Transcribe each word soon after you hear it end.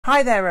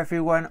Hi there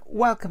everyone,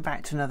 welcome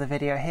back to another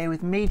video here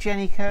with me,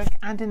 Jenny Kirk,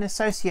 and in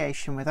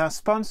association with our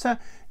sponsor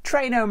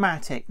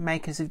Trainomatic,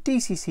 makers of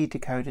DCC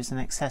decoders and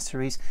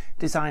accessories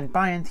designed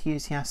by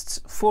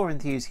enthusiasts for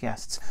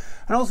enthusiasts.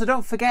 And also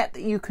don't forget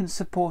that you can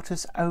support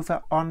us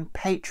over on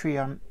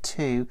Patreon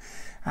too,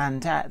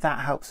 and that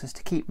helps us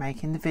to keep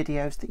making the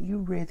videos that you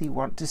really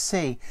want to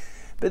see.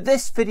 But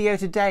this video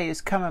today has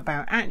come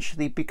about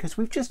actually because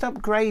we've just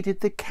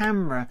upgraded the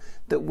camera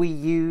that we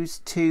use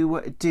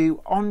to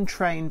do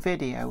on-train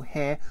video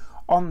here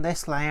on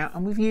this layout,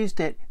 and we've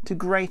used it to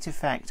great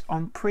effect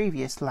on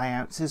previous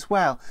layouts as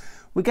well.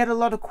 We get a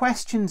lot of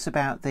questions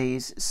about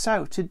these,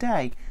 so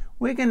today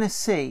we're going to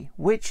see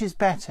which is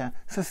better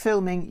for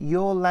filming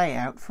your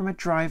layout from a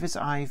driver's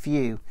eye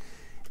view.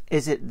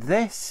 Is it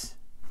this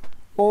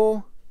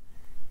or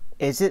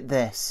is it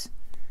this?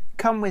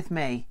 Come with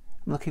me.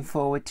 I'm looking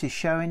forward to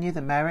showing you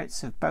the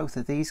merits of both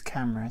of these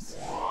cameras.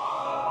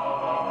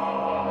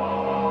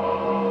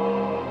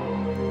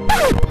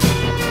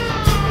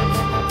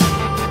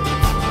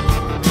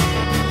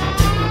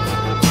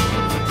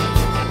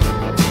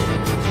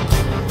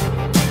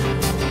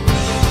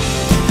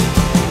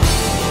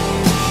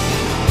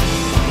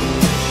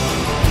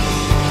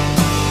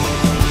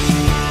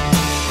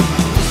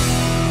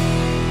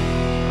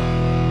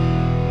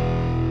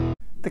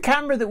 The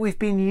camera that we've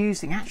been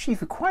using actually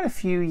for quite a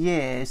few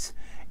years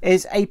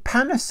is a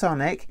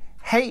Panasonic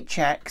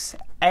HX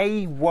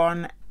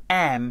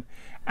A1M,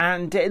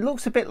 and it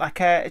looks a bit like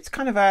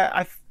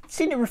I've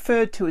seen it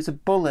referred to as a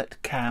bullet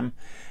cam,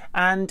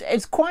 and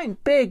it's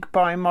quite big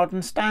by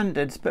modern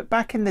standards, but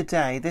back in the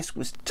day this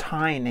was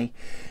tiny.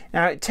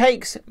 Now it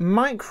takes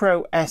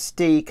micro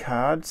SD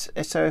cards,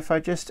 so if I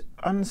just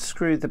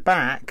unscrew the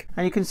back,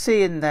 and you can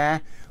see in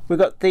there we've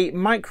got the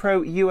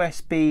micro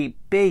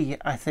USB-B,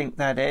 I think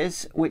that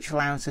is, which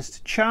allows us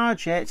to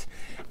charge it,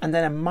 and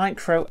then a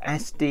micro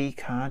SD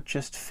card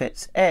just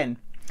fits in.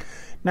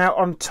 Now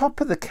on top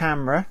of the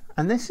camera,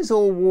 and this is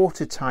all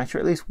watertight, or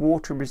at least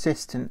water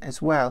resistant as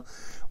well,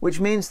 which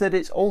means that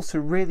it's also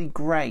really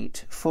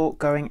great for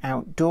going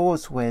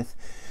outdoors with.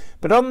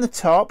 But on the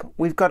top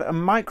we've got a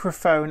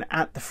microphone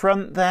at the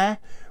front there,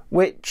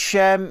 which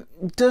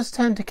does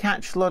tend to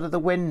catch a lot of the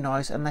wind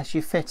noise unless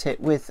you fit it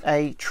with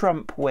a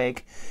Trump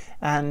wig,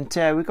 and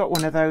we've got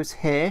one of those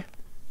here,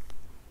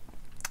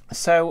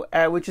 so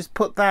we just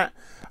put that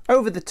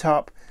over the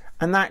top,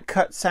 and that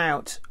cuts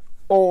out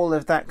all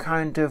of that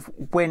kind of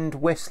wind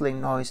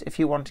whistling noise if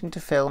you're wanting to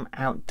film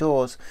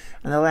outdoors,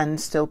 and the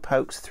lens still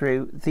pokes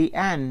through the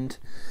end.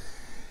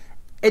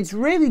 It's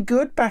really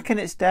good back in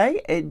its day.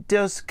 It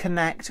does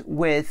connect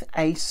with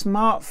a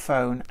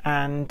smartphone,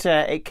 and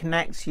it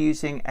connects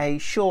using a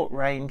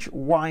short-range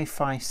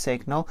Wi-Fi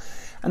signal,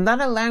 and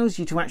that allows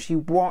you to actually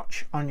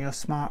watch on your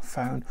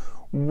smartphone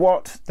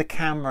what the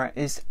camera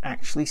is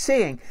actually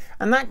seeing,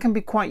 and that can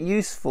be quite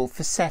useful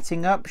for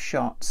setting up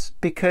shots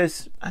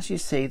because, as you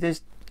see,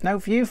 there's no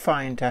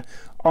viewfinder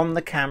on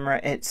the camera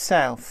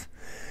itself.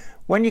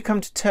 When you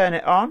come to turn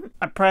it on,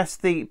 I press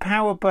the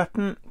power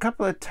button a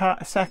couple of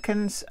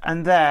seconds,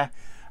 and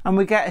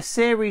we get a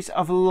series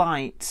of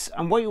lights,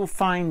 and what you'll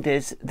find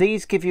is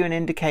these give you an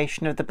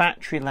indication of the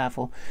battery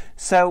level.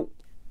 So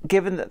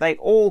given that they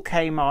all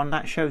came on,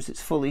 that shows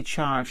it's fully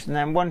charged, and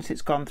then once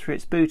it's gone through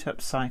its boot up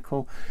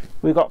cycle,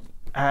 we've got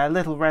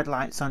little red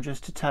lights on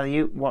just to tell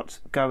you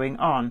what's going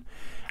on.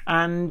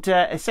 And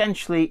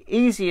essentially,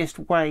 easiest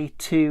way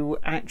to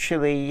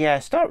actually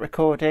start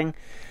recording,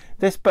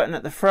 this button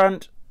at the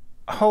front,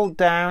 hold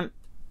down,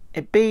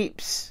 it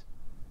beeps,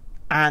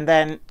 and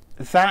then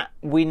that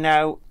we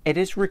know it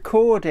is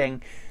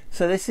recording.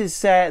 So this is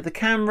the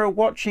camera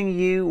watching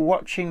you,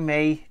 watching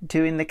me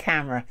doing the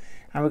camera,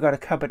 and we've got a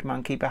cupboard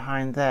monkey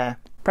behind there.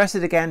 Press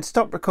it again,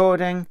 stop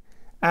recording,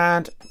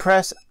 and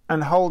press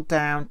and hold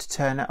down to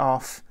turn it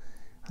off,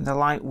 and the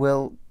light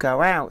will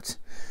go out.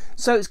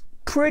 So it's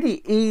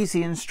pretty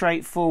easy and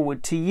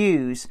straightforward to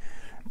use,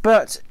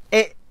 but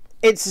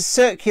it's a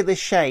circular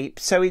shape,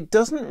 so it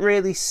doesn't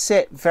really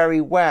sit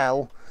very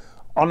well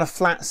on a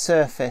flat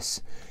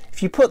surface.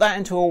 If you put that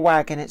into a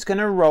wagon, it's going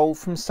to roll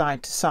from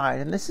side to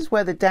side, and this is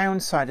where the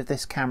downside of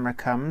this camera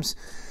comes.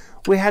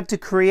 We had to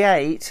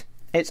create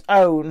its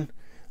own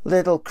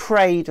little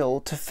cradle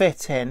to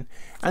fit in,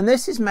 and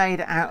this is made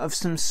out of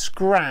some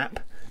scrap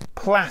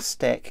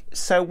plastic.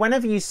 So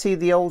whenever you see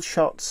the old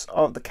shots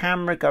of the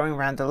camera going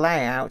around the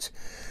layout,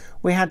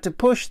 we had to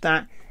push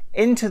that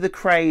into the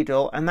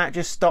cradle, and that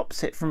just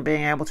stops it from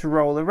being able to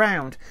roll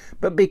around.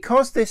 But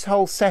because this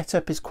whole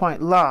setup is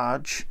quite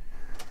large,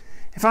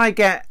 if I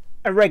get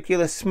a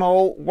regular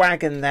small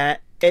wagon there,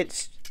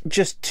 it's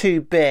just too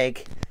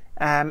big,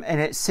 and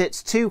it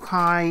sits too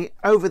high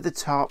over the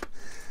top,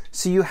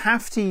 so you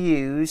have to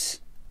use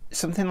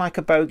something like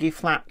a bogie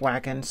flat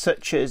wagon,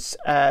 such as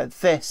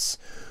this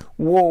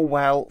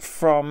Warwell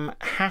from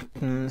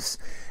Hatton's,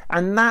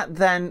 and that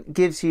then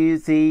gives you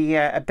the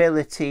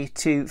ability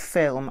to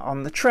film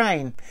on the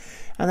train.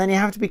 And then you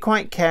have to be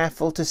quite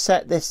careful to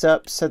set this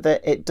up so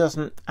that it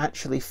doesn't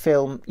actually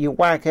film your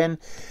wagon,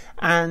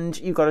 and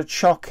you've got to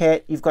chock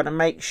it. You've got to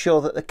make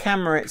sure that the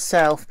camera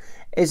itself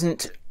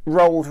isn't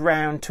rolled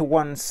round to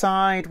one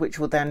side, which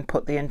will then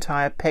put the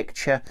entire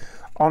picture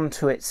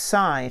onto its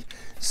side.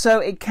 So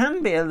it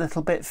can be a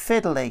little bit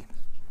fiddly,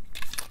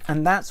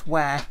 and that's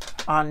where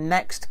our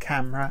next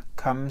camera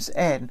comes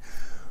in.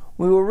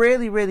 We were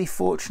really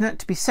fortunate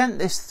to be sent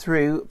this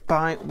through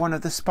by one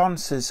of the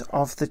sponsors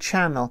of the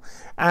channel,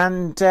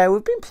 and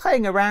we've been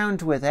playing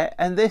around with it,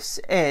 and this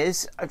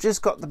is, I've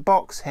just got the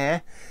box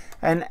here,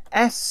 an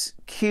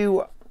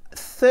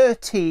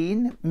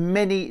SQ13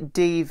 Mini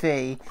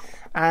DV,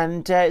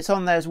 and it's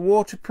on there as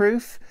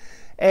waterproof.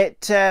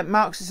 It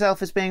marks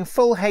itself as being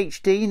full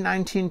HD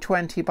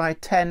 1920 by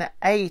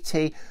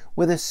 1080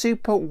 with a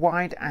super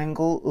wide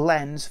angle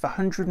lens of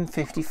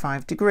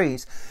 155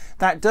 degrees.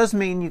 That does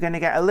mean you're going to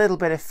get a little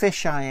bit of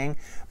fisheyeing,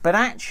 but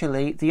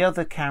actually the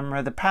other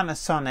camera, the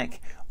Panasonic,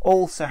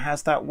 also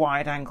has that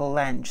wide angle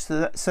lens.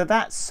 So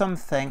that's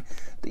something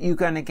that you're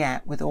going to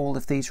get with all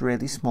of these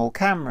really small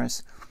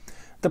cameras.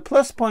 The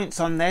plus points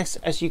on this,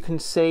 as you can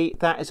see,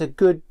 that is a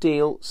good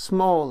deal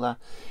smaller.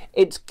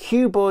 Its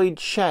cuboid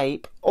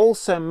shape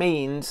also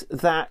means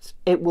that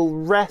it will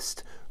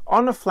rest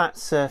on a flat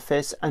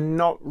surface and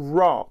not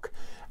rock,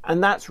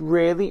 and that's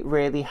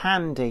really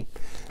handy.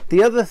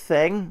 The other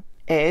thing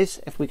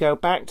is, if we go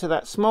back to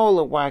that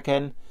smaller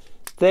wagon,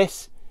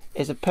 this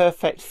is a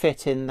perfect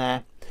fit in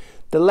there.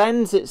 The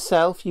lens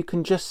itself, you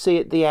can just see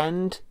at the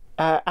end,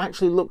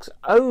 actually looks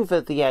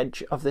over the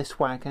edge of this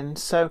wagon,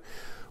 so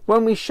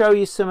when we show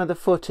you some of the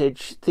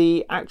footage,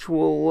 the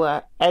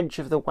actual edge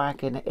of the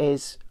wagon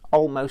is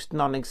almost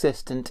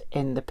non-existent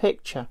in the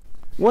picture.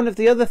 One of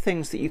the other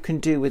things that you can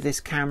do with this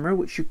camera,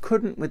 which you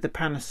couldn't with the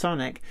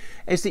Panasonic,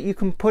 is that you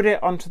can put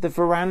it onto the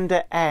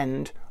veranda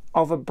end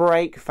of a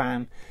brake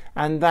van,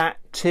 and that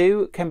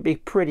too can be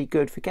pretty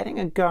good for getting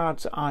a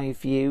guard's eye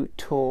view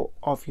tour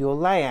of your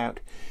layout.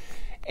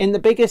 In the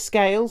bigger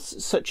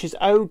scales, such as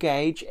O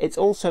gauge, it's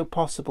also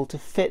possible to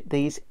fit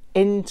these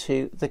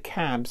into the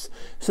cabs,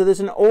 so there's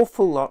an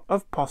awful lot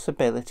of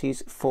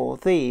possibilities for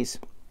these.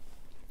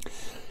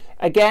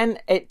 Again,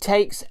 it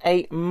takes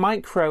a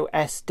micro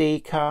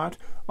SD card,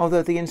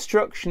 although the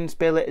instructions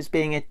bill it as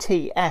being a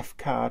TF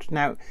card.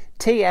 Now,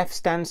 TF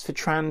stands for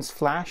trans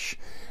flash,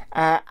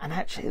 and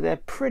actually they're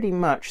pretty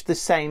much the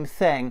same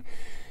thing.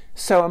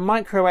 So a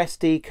micro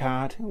SD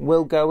card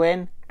will go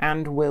in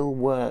and will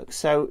work,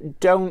 so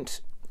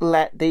don't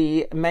let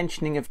the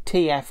mentioning of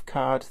TF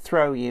card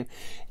throw you.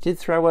 It did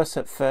throw us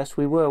at first.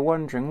 We were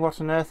wondering what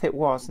on earth it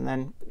was, and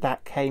then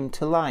that came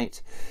to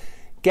light.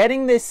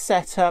 Getting this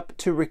set up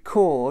to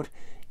record,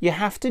 you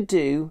have to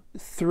do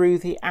through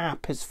the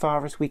app as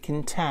far as we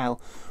can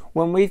tell.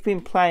 When we've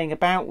been playing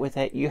about with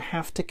it, you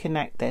have to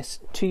connect this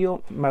to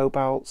your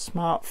mobile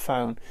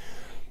smartphone.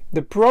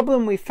 The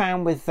problem we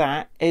found with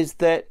that is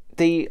that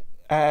the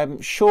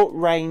short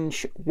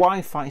range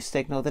Wi-Fi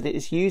signal that it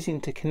is using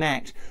to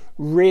connect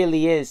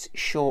really is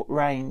short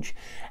range,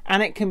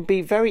 and it can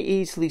be very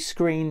easily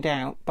screened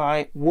out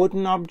by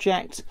wooden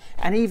objects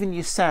and even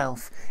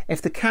yourself.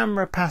 If the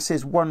camera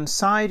passes one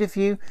side of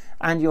you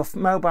and your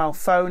mobile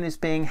phone is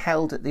being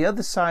held at the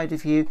other side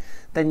of you,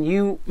 then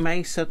you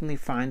may suddenly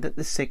find that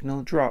the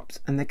signal drops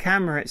and the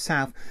camera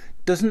itself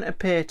doesn't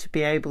appear to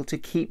be able to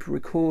keep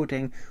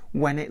recording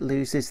when it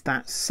loses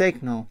that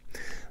signal.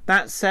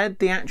 That said,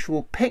 the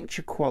actual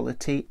picture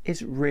quality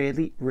is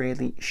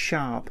really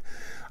sharp.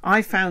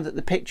 I found that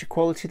the picture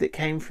quality that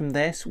came from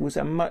this was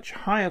a much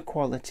higher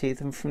quality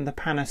than from the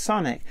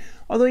Panasonic,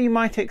 although you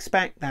might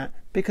expect that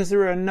because there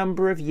are a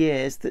number of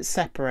years that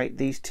separate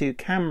these two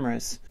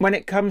cameras. When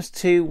it comes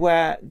to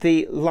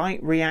the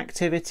light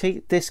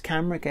reactivity, this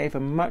camera gave a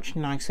much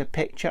nicer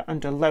picture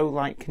under low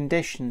light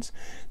conditions.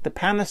 The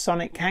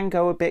Panasonic can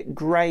go a bit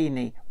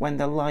grainy when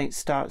the light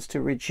starts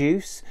to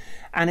reduce,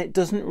 and it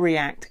doesn't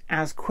react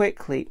as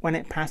quickly when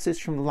it passes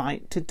from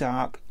light to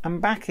dark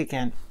and back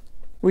again.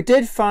 We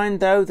did find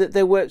though that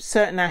there were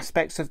certain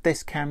aspects of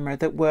this camera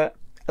that were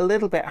a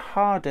little bit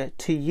harder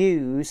to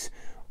use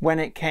when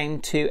it came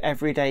to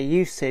everyday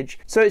usage,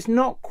 so it's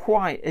not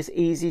quite as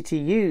easy to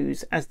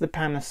use as the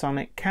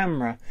Panasonic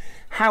camera.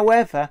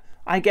 However,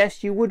 I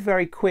guess you would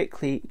very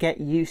quickly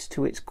get used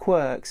to its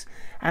quirks,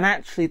 and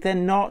actually they're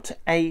not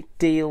a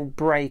deal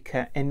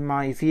breaker in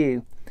my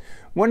view.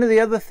 One of the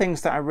other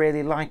things that I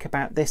really like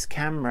about this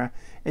camera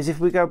is if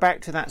we go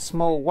back to that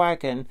small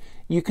wagon,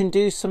 you can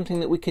do something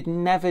that we could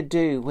never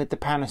do with the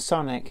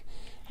Panasonic,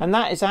 and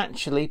that is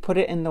actually put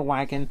it in the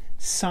wagon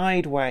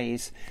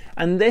sideways,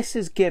 and this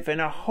has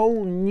given a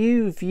whole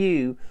new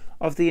view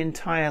of the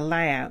entire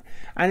layout,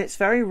 and it's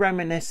very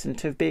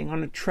reminiscent of being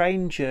on a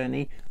train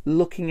journey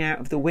looking out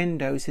of the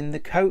windows in the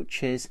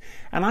coaches,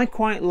 and I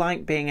quite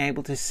like being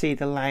able to see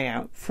the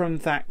layout from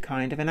that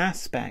kind of an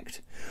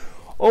aspect.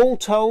 All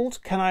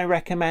told, can I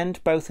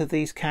recommend both of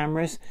these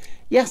cameras?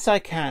 Yes, I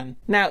can.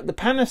 Now, the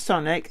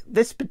Panasonic,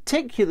 this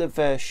particular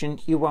version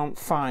you won't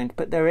find,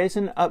 but there is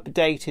an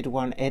updated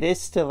one. It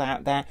is still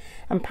out there,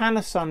 and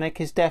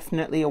Panasonic is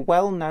definitely a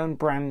well-known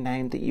brand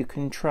name that you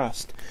can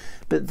trust.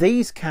 But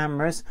these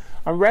cameras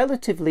are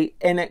relatively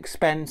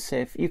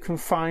inexpensive. You can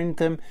find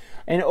them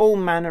in all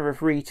manner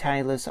of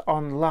retailers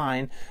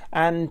online,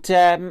 and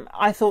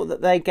I thought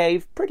that they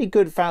gave pretty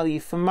good value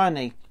for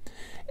money.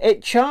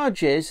 It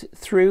charges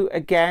through,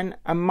 again,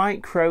 a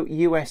micro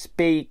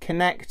USB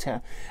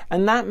connector,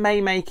 and that may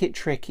make it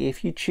tricky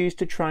if you choose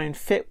to try and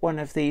fit one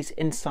of these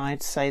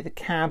inside, say, the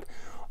cab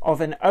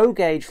of an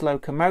O-gauge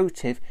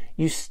locomotive.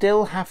 You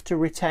still have to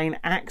retain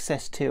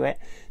access to it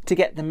to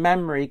get the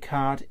memory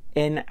card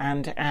in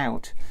and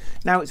out.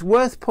 Now, it's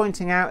worth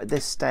pointing out at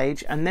this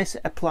stage, and this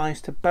applies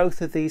to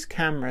both of these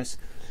cameras,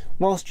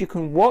 whilst you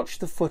can watch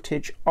the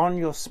footage on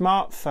your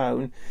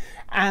smartphone,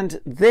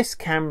 and this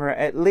camera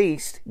at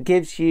least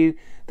gives you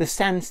the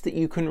sense that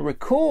you can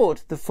record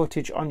the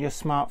footage on your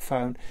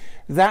smartphone,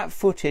 that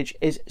footage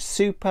is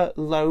super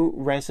low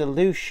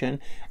resolution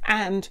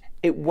and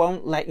it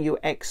won't let you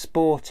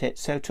export it.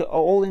 So to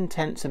all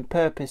intents and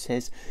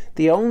purposes,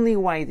 the only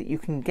way that you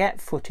can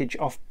get footage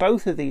off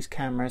both of these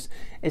cameras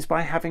is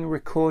by having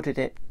recorded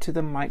it to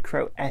the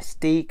micro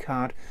SD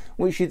card,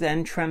 which you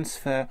then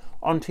transfer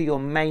onto your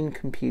main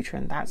computer,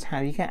 and that's how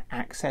you get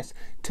access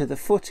to the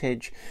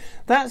footage.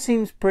 That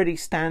seems pretty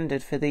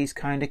standard for these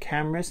kind of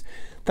cameras.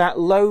 That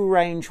low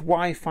range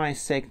Wi-Fi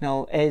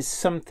signal is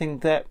something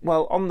that,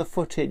 well, on the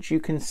footage you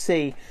can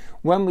see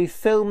when we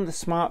film the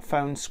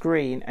smartphone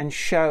screen and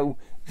show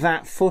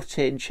that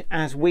footage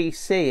as we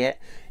see it,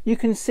 you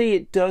can see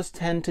it does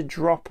tend to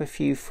drop a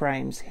few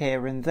frames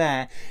here and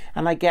there,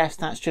 and I guess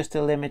that's just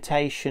a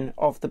limitation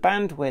of the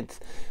bandwidth,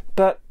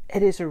 but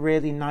it is a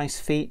really nice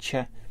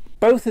feature.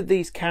 Both of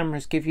these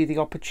cameras give you the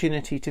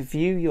opportunity to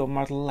view your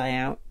model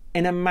layout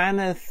in a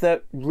manner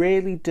that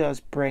really does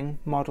bring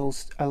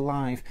models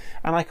alive,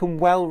 and I can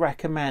well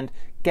recommend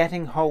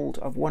getting hold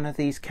of one of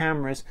these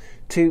cameras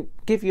to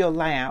give your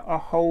layout a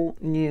whole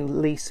new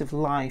lease of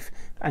life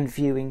and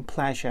viewing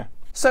pleasure.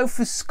 So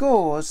for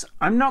scores,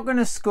 I'm not going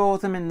to score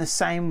them in the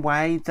same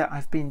way that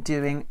I've been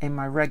doing in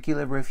my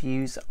regular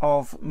reviews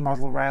of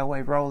model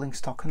railway rolling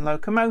stock and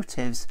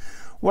locomotives.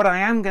 What I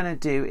am going to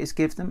do is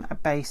give them a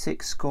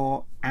basic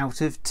score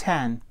out of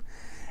 10.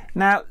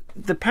 Now,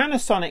 the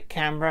Panasonic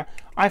camera,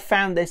 I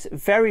found this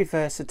very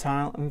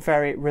versatile and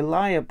very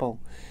reliable.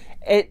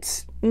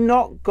 It's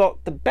not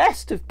got the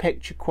best of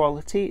picture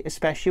quality,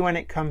 especially when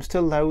it comes to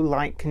low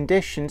light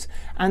conditions,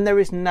 and there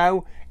is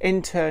no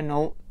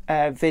internal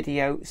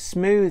video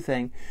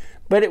smoothing,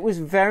 but it was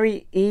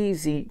very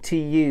easy to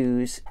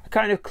use, a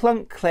kind of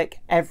clunk click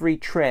every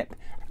trip.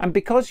 And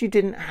because you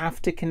didn't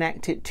have to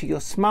connect it to your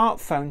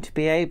smartphone to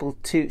be able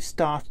to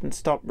start and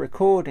stop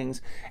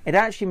recordings, it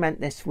actually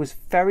meant this was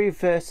very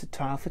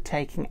versatile for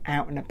taking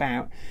out and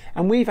about.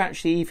 And we've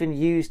actually even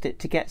used it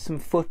to get some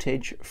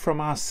footage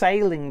from our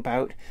sailing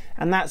boat,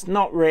 and that's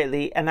not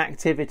really an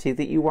activity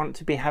that you want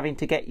to be having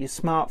to get your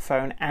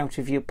smartphone out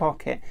of your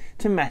pocket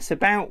to mess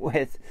about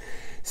with.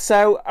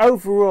 So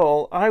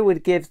overall, I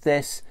would give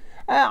this,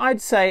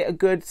 I'd say, a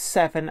good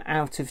 7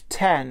 out of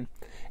 10.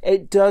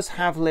 It does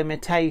have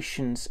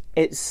limitations.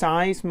 Its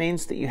size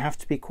means that you have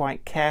to be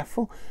quite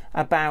careful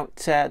about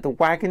the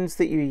wagons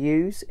that you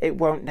use. It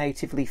won't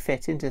natively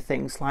fit into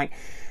things like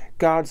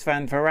guards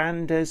van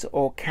verandas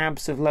or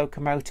cabs of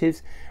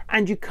locomotives,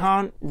 and you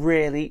can't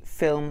really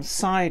film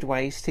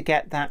sideways to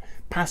get that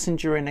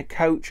passenger in a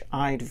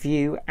coach-eyed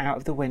view out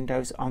of the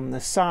windows on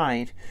the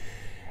side.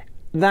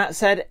 That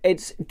said,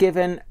 it's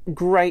given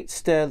great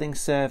sterling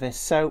service.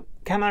 So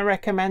can I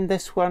recommend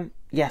this one?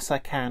 Yes, I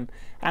can.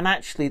 And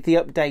actually the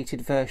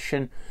updated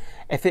version,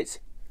 if it's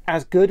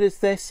as good as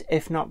this,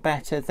 if not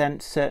better, then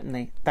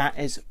certainly that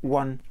is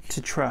one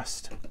to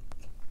trust.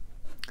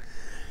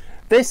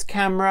 This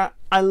camera,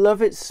 I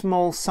love its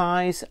small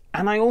size,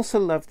 and I also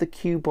love the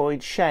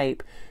cuboid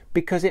shape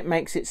because it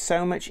makes it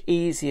so much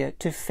easier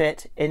to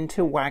fit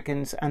into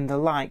wagons and the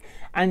like,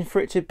 and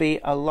for it to be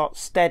a lot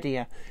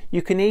steadier.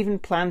 You can even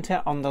plant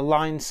it on the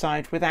line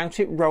side without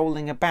it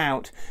rolling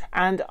about,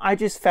 and I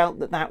just felt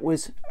that that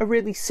was a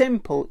really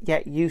simple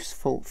yet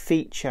useful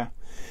feature.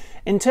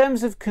 In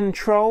terms of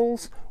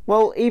controls,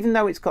 well, even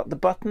though it's got the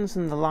buttons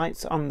and the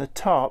lights on the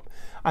top,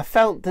 I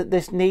felt that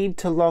this need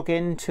to log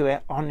into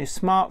it on your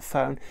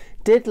smartphone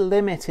did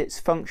limit its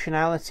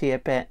functionality a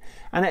bit,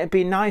 and it'd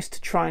be nice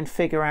to try and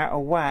figure out a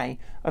way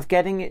of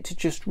getting it to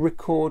just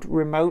record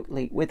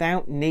remotely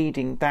without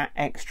needing that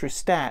extra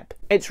step.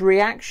 Its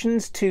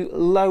reactions to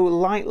low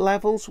light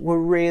levels were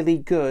really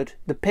good.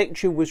 The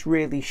picture was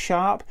really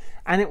sharp,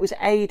 and it was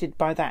aided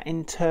by that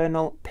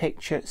internal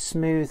picture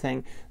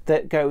smoothing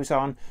that goes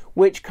on,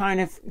 which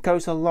kind of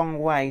goes a long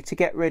way to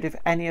get rid of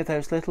any of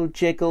those little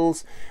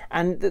jiggles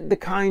and the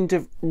kind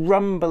of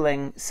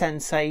rumbling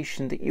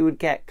sensation that you would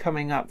get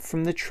coming up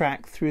from the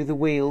track through the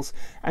wheels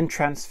and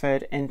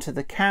transferred into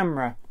the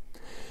camera.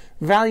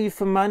 Value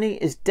for money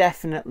is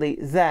definitely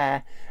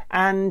there,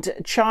 and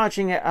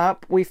charging it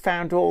up, we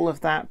found all of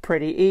that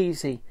pretty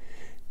easy.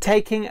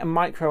 Taking a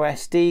micro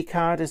SD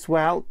card as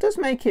well does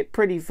make it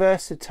pretty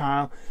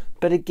versatile,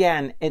 but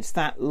again, it's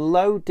that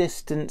low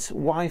distance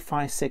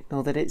Wi-Fi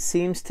signal that it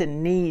seems to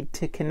need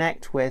to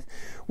connect with,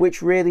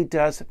 which really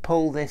does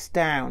pull this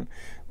down.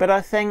 But I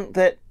think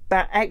that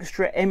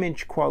extra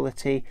image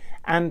quality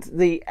and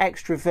the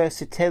extra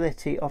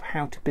versatility of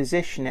how to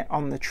position it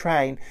on the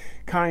train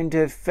kind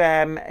of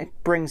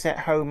brings it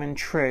home and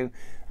true.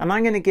 And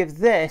I'm going to give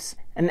this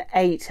an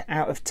 8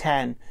 out of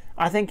 10.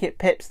 I think it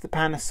pips the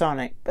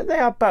Panasonic, but they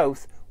are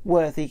both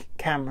worthy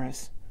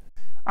cameras.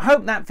 I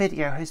hope that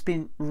video has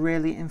been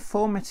really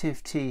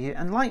informative to you,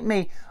 and like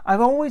me,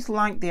 I've always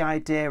liked the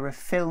idea of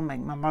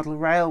filming my model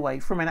railway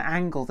from an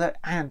angle that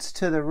adds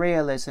to the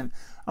realism,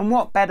 and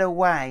what better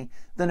way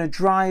than a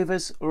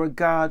driver's or a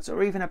guard's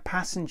or even a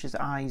passenger's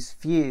eyes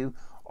view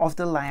of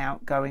the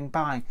layout going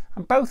by.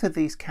 And both of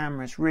these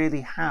cameras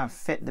really have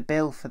fit the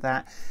bill for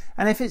that,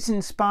 and if it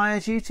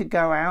inspires you to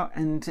go out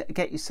and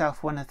get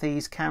yourself one of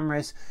these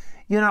cameras,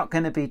 you're not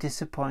going to be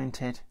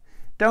disappointed.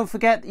 Don't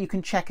forget that you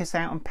can check us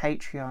out on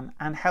Patreon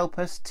and help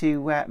us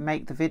to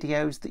make the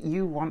videos that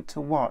you want to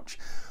watch.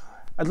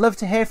 I'd love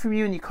to hear from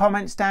you in your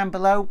comments down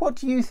below. What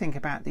do you think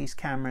about these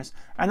cameras?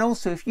 And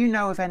also, if you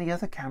know of any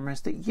other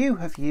cameras that you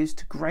have used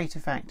to great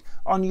effect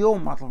on your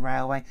model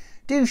railway,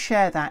 do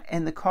share that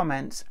in the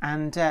comments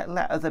and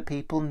let other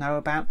people know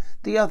about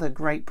the other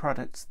great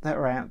products that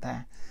are out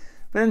there.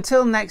 But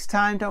until next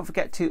time, don't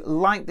forget to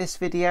like this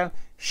video,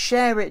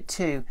 share it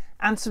too,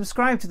 and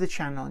subscribe to the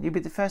channel. You'll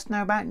be the first to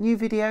know about new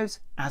videos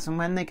as and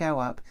when they go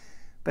up.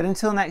 But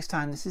until next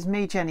time, this is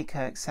me,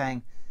 Kirk,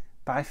 saying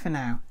bye for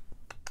now.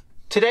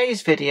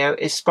 Today's video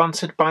is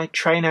sponsored by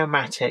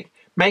Train-O-Matic,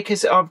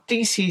 makers of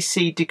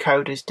DCC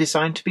decoders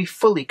designed to be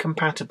fully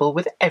compatible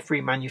with every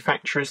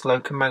manufacturer's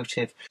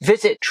locomotive.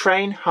 Visit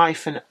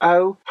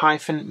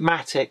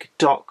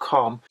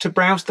train-o-matic.com to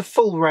browse the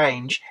full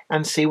range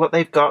and see what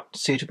they've got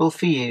suitable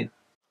for you.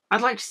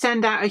 I'd like to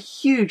send out a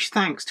huge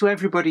thanks to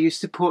everybody who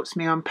supports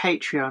me on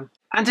Patreon.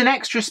 And an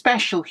extra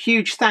special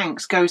huge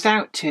thanks goes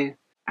out to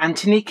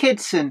Anthony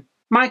Kidson,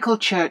 Michael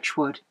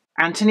Churchwood,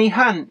 Anthony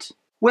Hunt,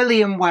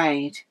 William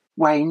Wade,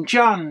 Wayne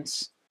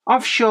Johns,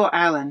 Offshore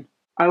Allen,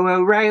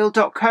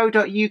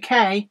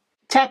 oorail.co.uk,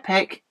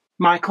 Tepic,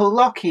 Michael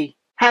Lockie,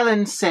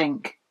 Helen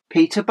Sink,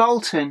 Peter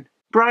Bolton,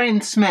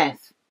 Brian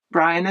Smith,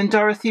 Brian and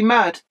Dorothy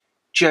Mudd,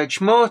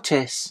 Judge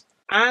Mortis,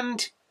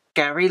 and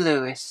Gary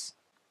Lewis.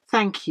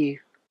 Thank you.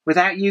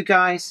 Without you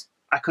guys,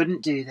 I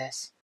couldn't do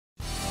this.